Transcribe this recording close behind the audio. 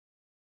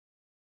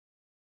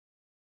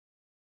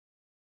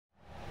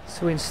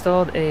So we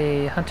installed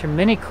a Hunter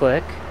Mini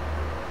Clik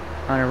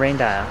on a Rain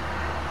Dial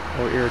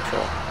or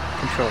Irritrol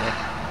controller.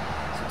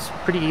 So it's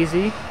pretty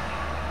easy. You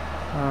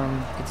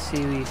can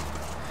see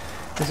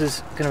this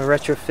is kind of a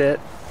retrofit.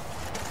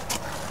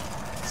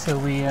 So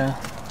we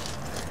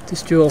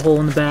just drill a hole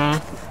in the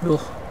back.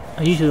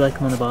 I usually like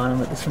them on the bottom,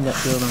 but this one got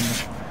drilled on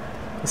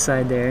the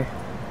side there.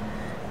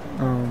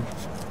 And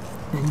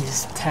you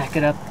just tack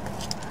it up,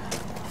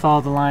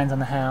 follow the lines on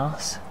the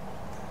house.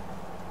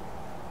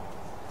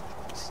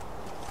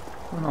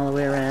 Went all the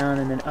way around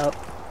and then up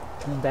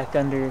and then back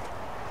under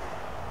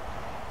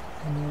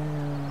and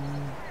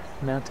then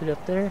mount it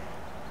up there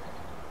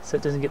so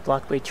it doesn't get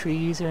blocked by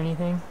trees or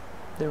anything,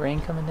 the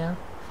rain coming down.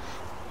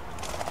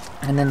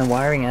 And then the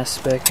wiring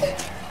aspect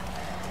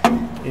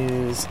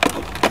is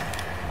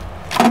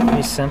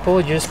pretty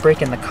simple. You're just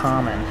breaking the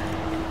common.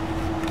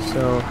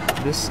 So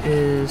this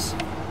is,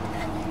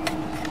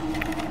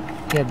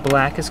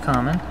 black is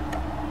common,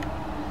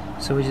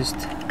 so we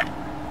just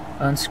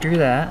unscrew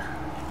that.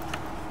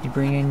 You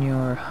bring in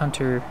your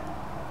Hunter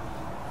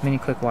Mini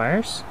Clik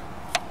wires.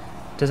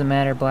 Doesn't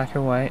matter black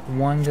or white.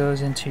 One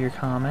goes into your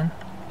common,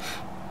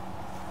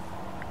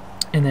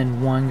 and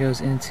then one goes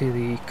into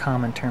the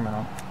common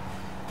terminal,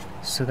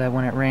 so that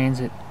when it rains,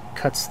 it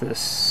cuts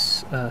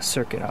this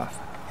circuit off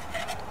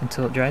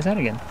until it dries out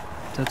again.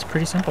 So it's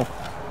pretty simple.